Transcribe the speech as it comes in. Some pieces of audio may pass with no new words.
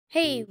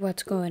Hey,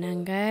 what's going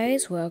on,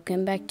 guys?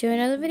 Welcome back to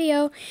another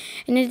video.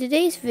 And in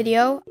today's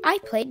video, I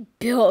played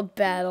Build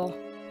Battle.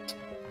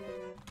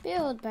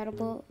 Build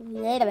Battle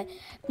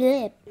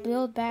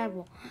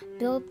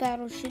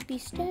should be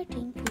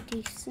starting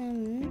pretty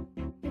soon.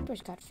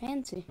 Papers got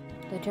fancy.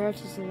 The turret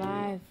is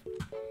alive.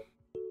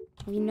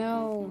 We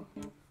know.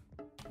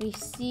 We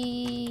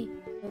see.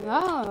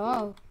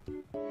 Oh.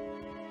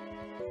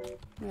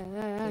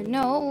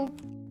 No.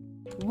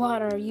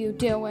 What are you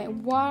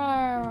doing? What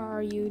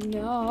are you?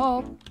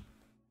 No.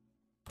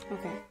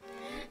 Okay.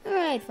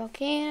 Alright,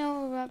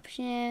 volcano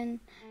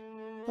eruption,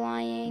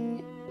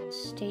 flying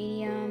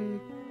stadium,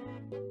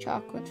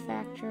 chocolate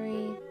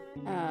factory,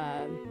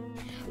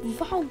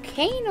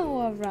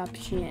 volcano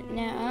eruption.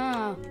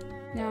 No,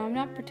 I'm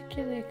not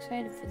particularly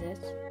excited for this.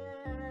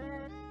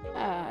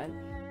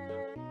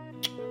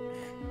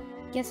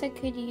 Guess I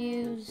could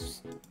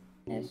use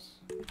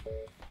this.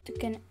 You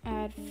can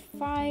add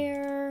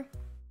fire.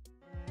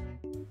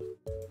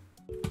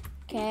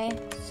 Okay,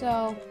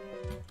 so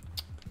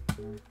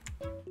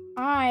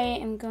I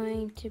am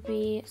going to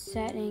be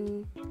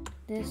setting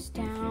this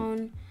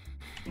down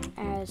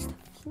as the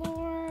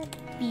floor.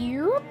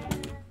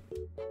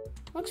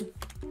 Looks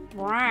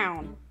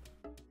brown.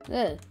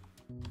 Ugh.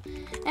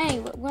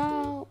 Anyway,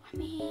 well, I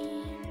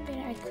mean,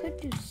 I could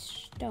do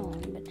stone,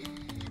 but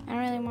I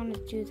don't really want to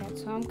do that,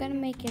 so I'm gonna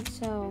make it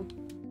so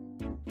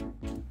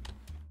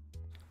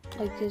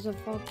like there's a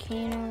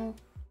volcano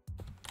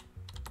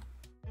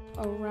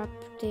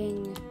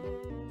erupting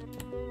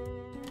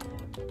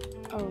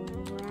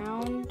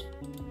around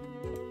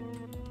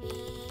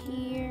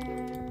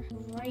here,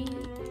 right?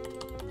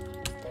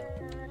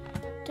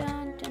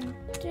 Dun dun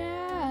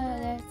dun.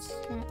 That's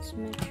not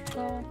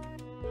symmetrical.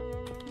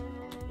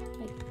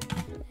 Like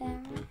that.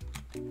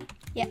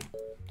 Yeah.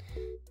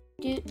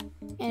 Doot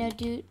and a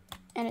doot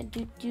and a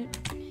doot doot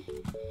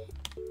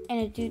and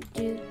a doot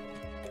doot.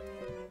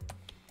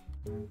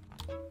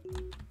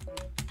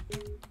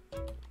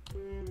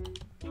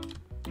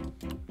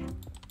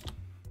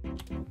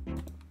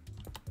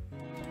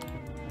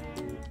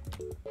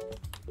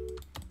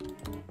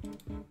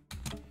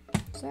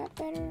 Is that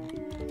better?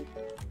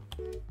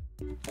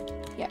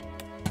 Yep.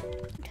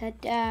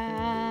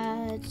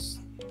 Ta-da! It's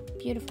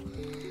beautiful.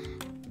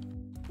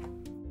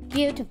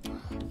 Beautiful.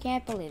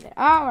 Can't believe it.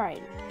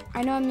 Alright.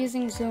 I know I'm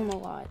using zoom a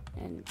lot,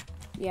 and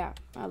yeah,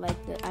 I like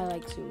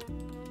zoom.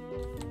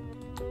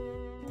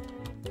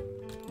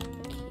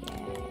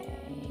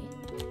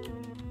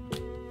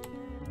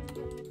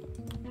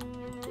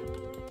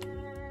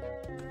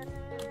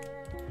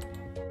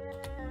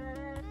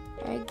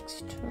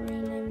 Eggs to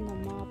rename the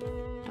mob.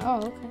 Oh,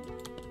 okay.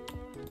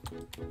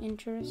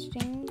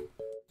 Interesting.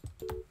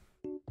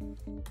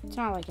 It's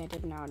not like I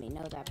didn't already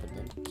know that, but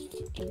then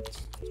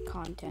it's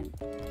content.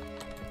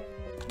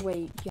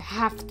 Wait, you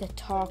have to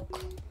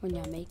talk when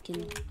you're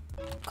making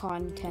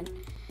content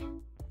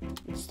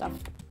and stuff.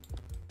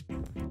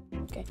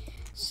 Okay,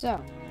 so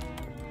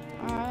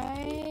I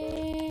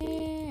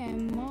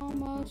am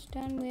almost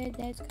done with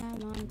this.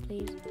 Come on,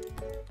 please.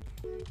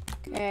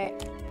 Okay.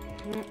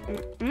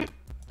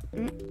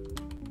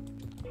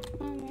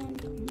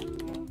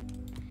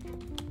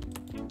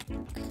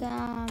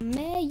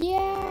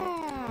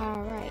 Yeah!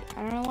 Right.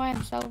 I don't know why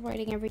I'm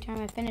celebrating every time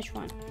I finish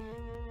one.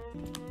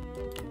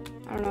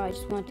 I don't know, I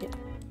just want to.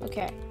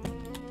 Okay.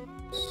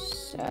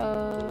 So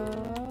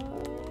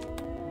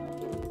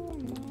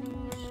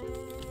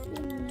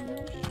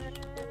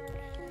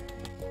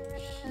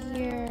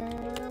here,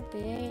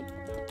 but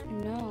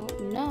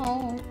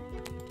no.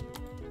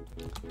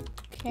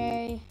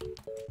 Okay.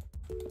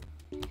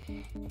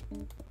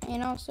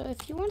 And also,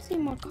 if you want to see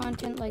more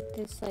content like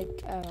this,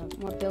 like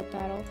more Build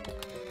Battle,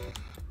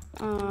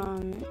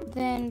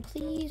 then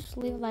please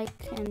leave a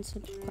like and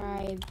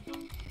subscribe.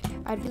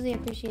 I'd really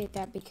appreciate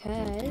that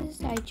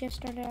because I just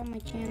started on my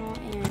channel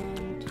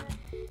and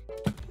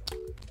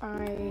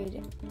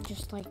I'd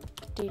just like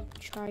to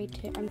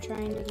I'm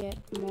trying to get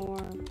more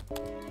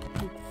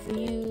like,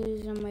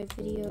 views on my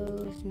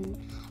videos, and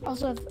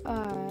also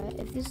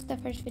if this is the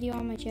first video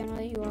on my channel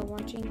that you are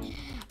watching,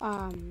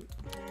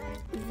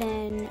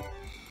 then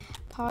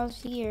pause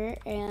here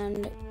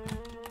and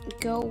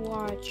go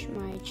watch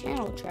my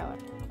channel trailer.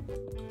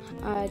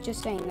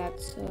 Just saying that,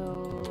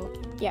 so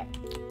yeah.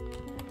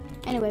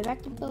 Anyway,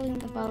 back to building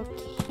the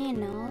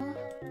volcano.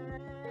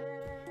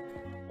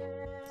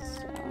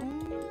 So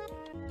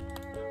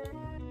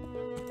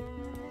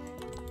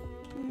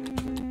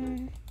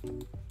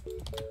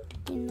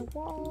in the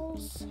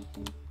walls.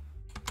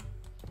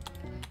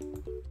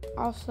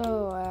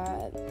 Also,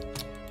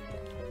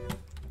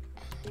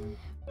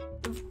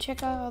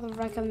 check out all the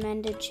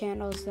recommended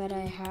channels that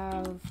I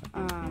have.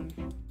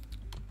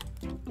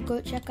 Go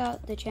check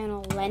out the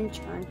channel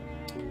Lantern.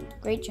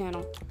 Great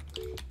channel.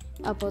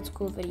 Uploads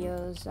cool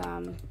videos.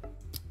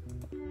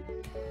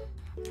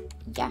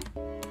 Yeah.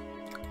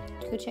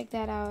 Go check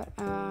that out.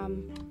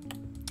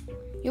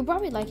 You'll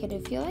probably like it.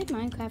 If you like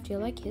Minecraft,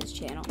 you'll like his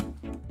channel.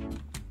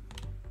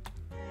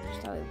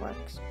 Just how it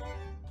works.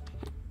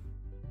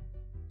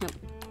 Nope.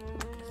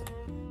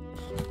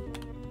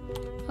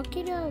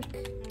 Okie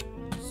doke.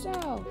 So,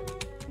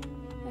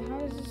 how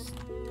is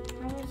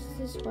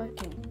this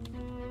working?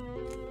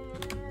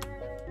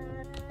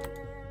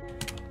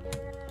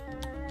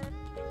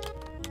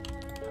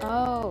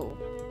 Oh.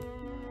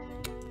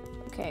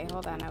 Okay,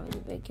 hold on. I was a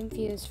bit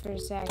confused for a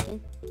second.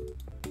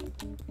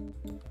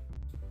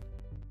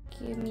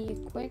 Give me a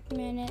quick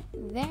minute.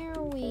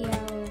 There we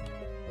are.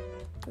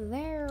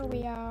 There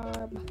we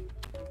are.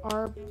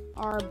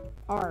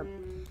 Arb.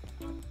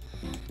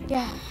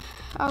 Yeah.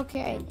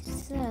 Okay,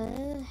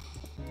 so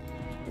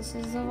this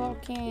is the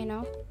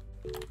volcano.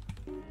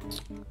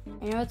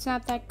 I know it's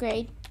not that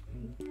great.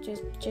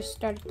 Just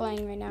started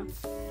playing right now.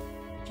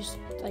 Just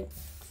like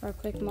for a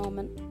quick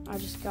moment. I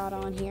just got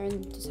on here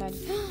and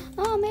decided,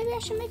 oh, maybe I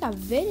should make a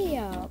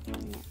video.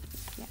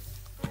 Yeah.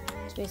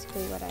 That's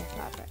basically what I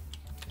thought, right?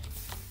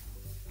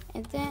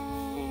 And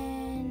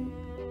then,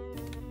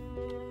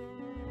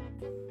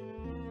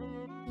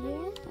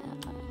 yeah,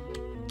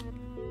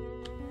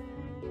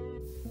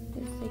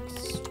 it's like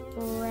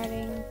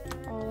spreading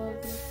all over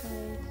the place.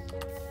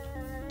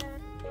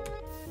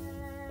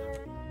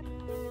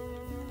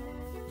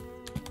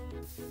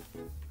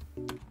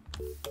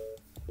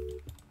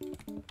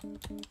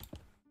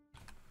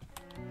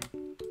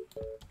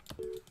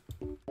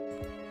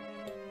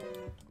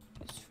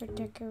 Just for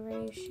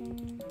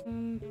decoration.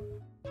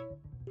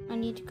 I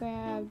need to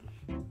grab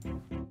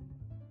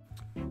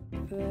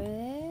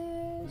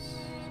this,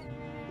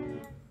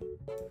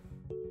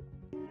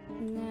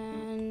 and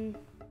then,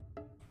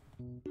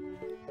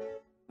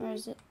 where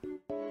is it?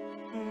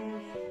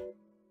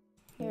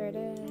 Here it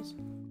is.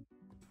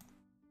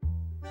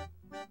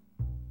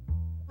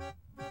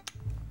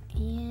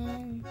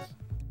 And,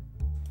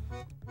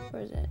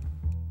 where is it?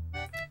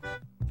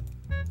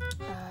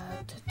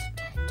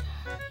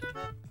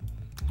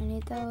 I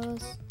need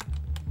those.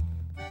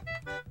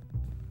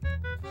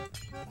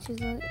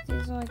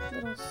 These are like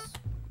little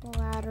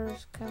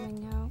splatters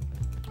coming out.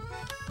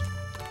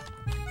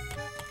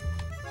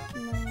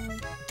 And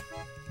then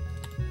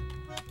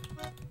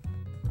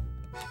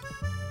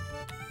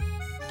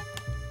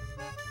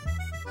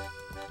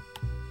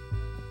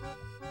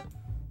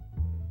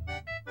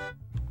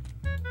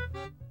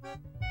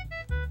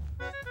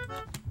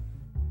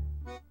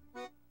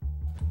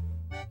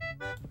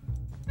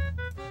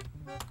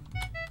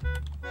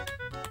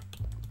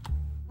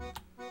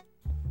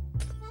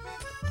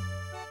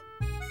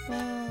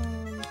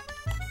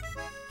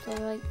so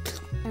like,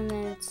 and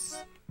then it's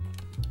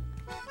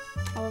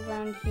all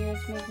around here.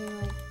 It's making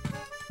like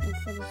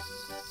little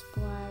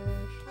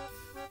splatters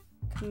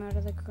come out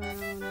of the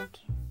ground,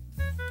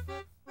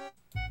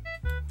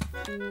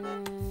 and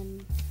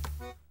then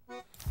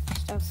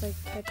stuff's like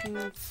catching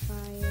on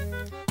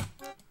fire.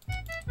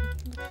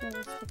 Look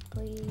realistic,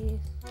 please.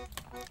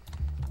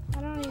 I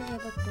don't need to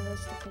look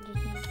realistic. I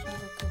just need to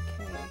look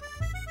okay.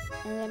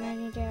 And then I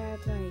need to add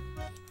like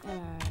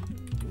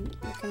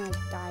looking like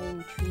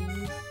dying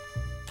trees.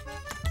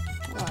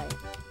 Why?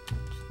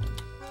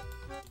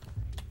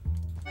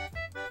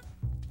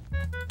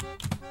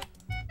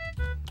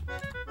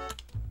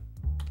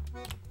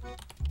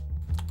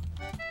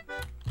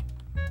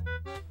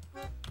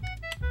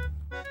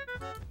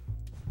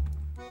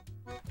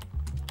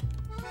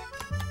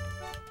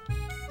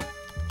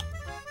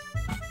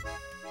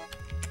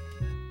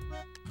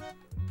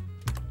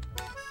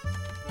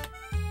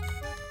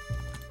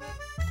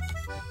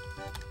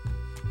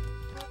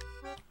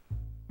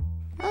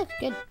 That looks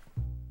good.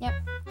 Yep.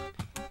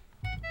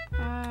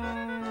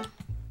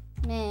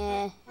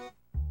 Meh.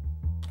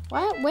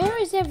 What? Where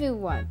is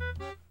everyone?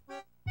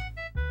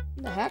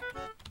 The heck?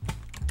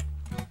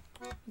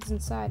 What's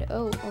inside?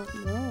 Oh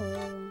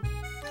no.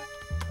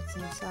 What's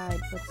inside?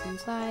 What's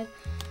inside?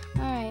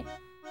 Alright.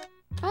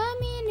 I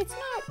mean, it's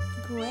not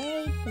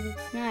great, but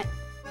it's not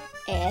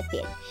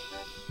epic.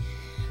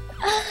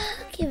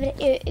 Give it.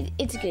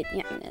 It's good.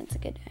 Yeah, it's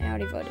good. I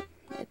already voted.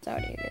 It's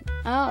already good.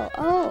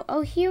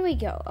 Oh, here we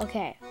go.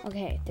 Okay.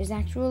 There's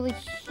actually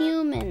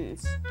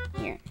humans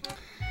here.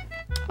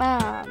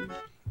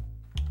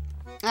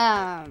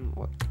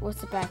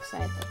 What's the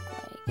backside look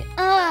like?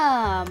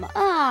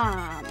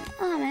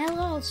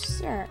 Hello,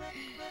 sir.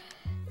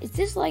 Is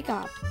this like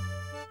a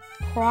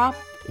prop?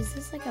 Is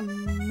this like a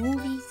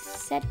movie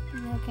set?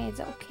 Okay, it's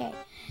okay.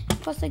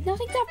 Plus, like,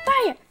 nothing's on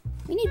fire.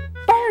 We need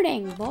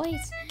burning,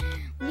 boys.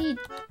 We need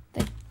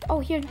the. Oh,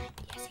 here.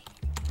 Yes.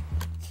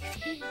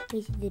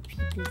 What do the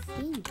people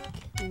think?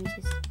 Let me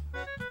just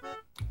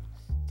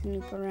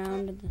snoop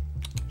around in the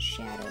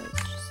shadows,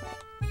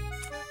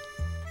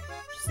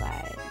 just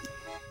like,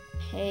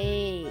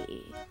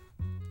 hey,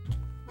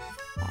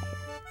 fire.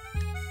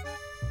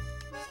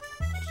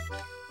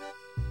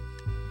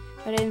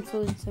 But I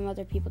influenced some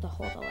other people to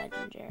hold a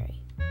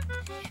legendary.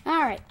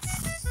 All right,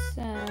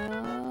 so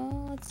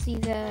let's see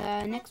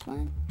the next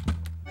one.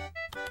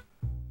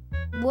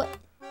 What?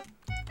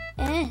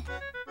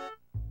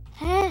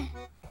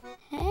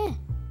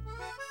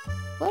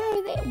 What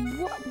are they?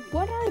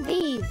 What are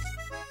these?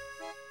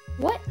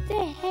 What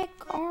the heck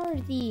are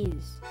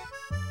these?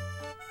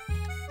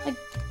 Like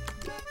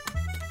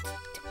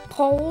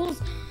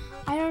poles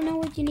I don't know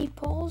what you need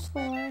poles for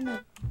in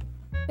a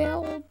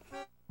build.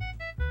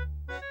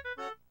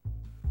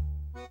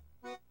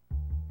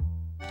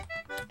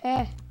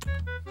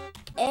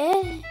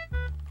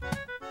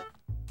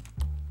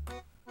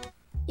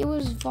 It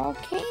was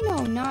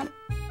volcano, not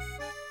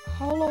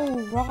hollow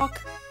rock.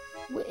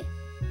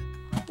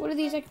 What are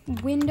these, like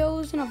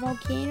windows in a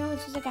volcano?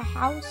 It's just like a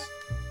house.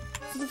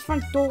 This is the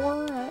front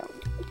door.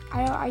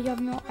 I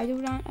do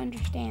not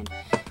understand.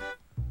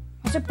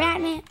 What's a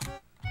Batman?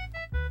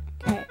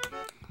 Okay.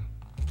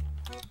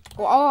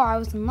 Oh, I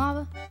was in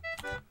lava.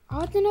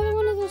 Oh, it's another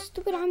one of those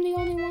stupid I'm the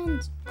only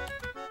ones.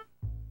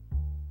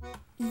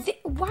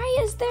 Why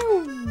is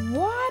there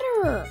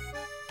water?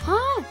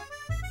 Huh?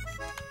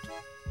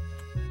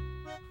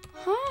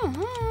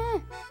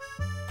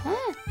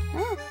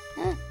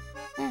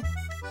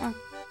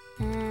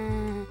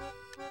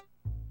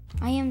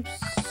 I am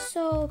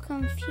so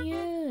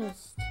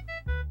confused.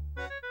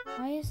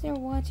 Why is there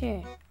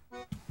water?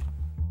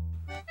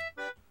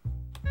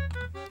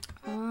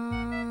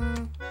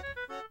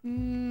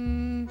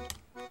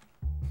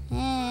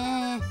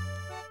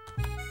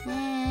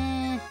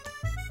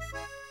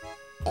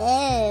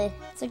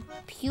 It's like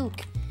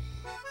puke.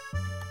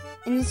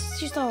 And this is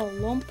just a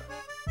lump.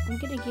 I'm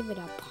gonna give it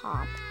a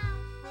pop.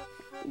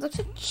 It looks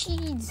like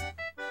cheese.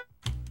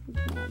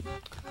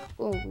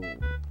 Oh.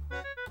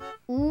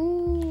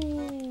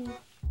 Ooh.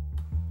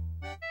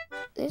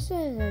 This is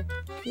a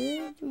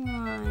good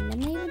one.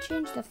 And they even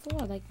changed the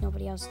floor like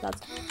nobody else does.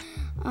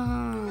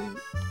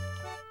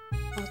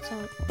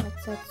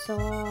 What's that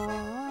song?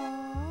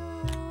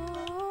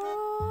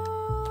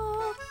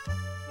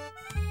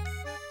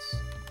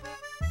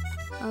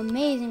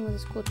 Amazing with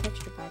this cool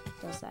texture pack that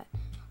does that.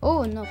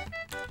 Oh no.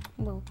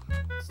 Well,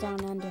 it's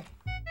down under.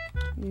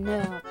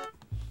 No.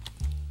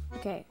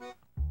 Okay.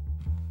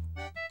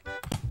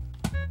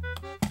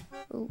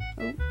 Ooh,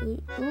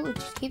 it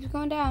just keeps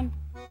going down.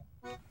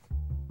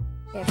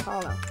 Okay,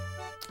 Apollo.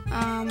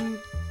 Not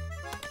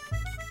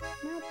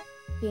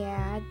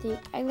bad.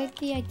 I like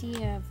the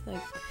idea of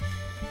like.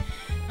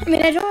 I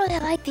mean, I don't really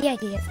like the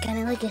idea. It's kind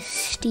of like a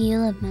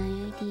steal of my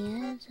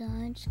idea. So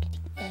I'm just kidding.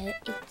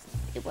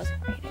 It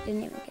wasn't great. I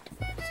didn't even get to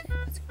focus. It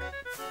wasn't great.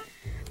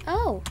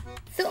 Oh,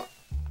 so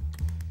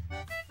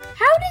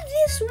how did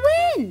this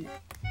win?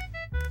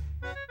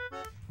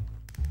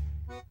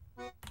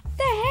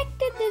 The heck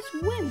did this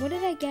win? What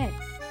did I get?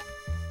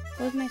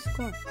 What was my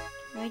score?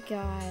 I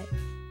got.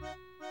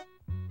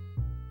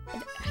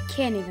 I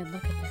can't even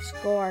look at the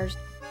scores.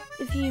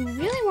 If you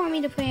really want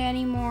me to play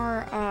any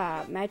more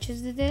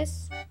matches of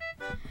this,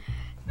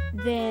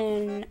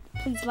 then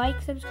please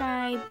like,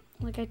 subscribe,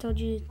 like I told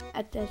you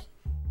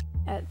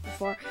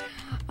before.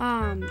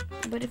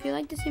 But if you'd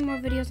like to see more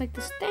videos like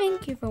this,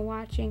 thank you for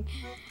watching.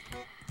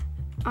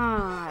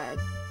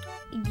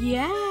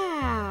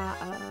 Yeah,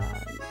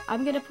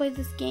 I'm gonna play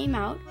this game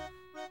out,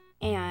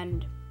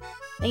 and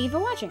thank you for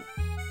watching.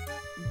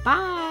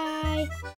 Bye.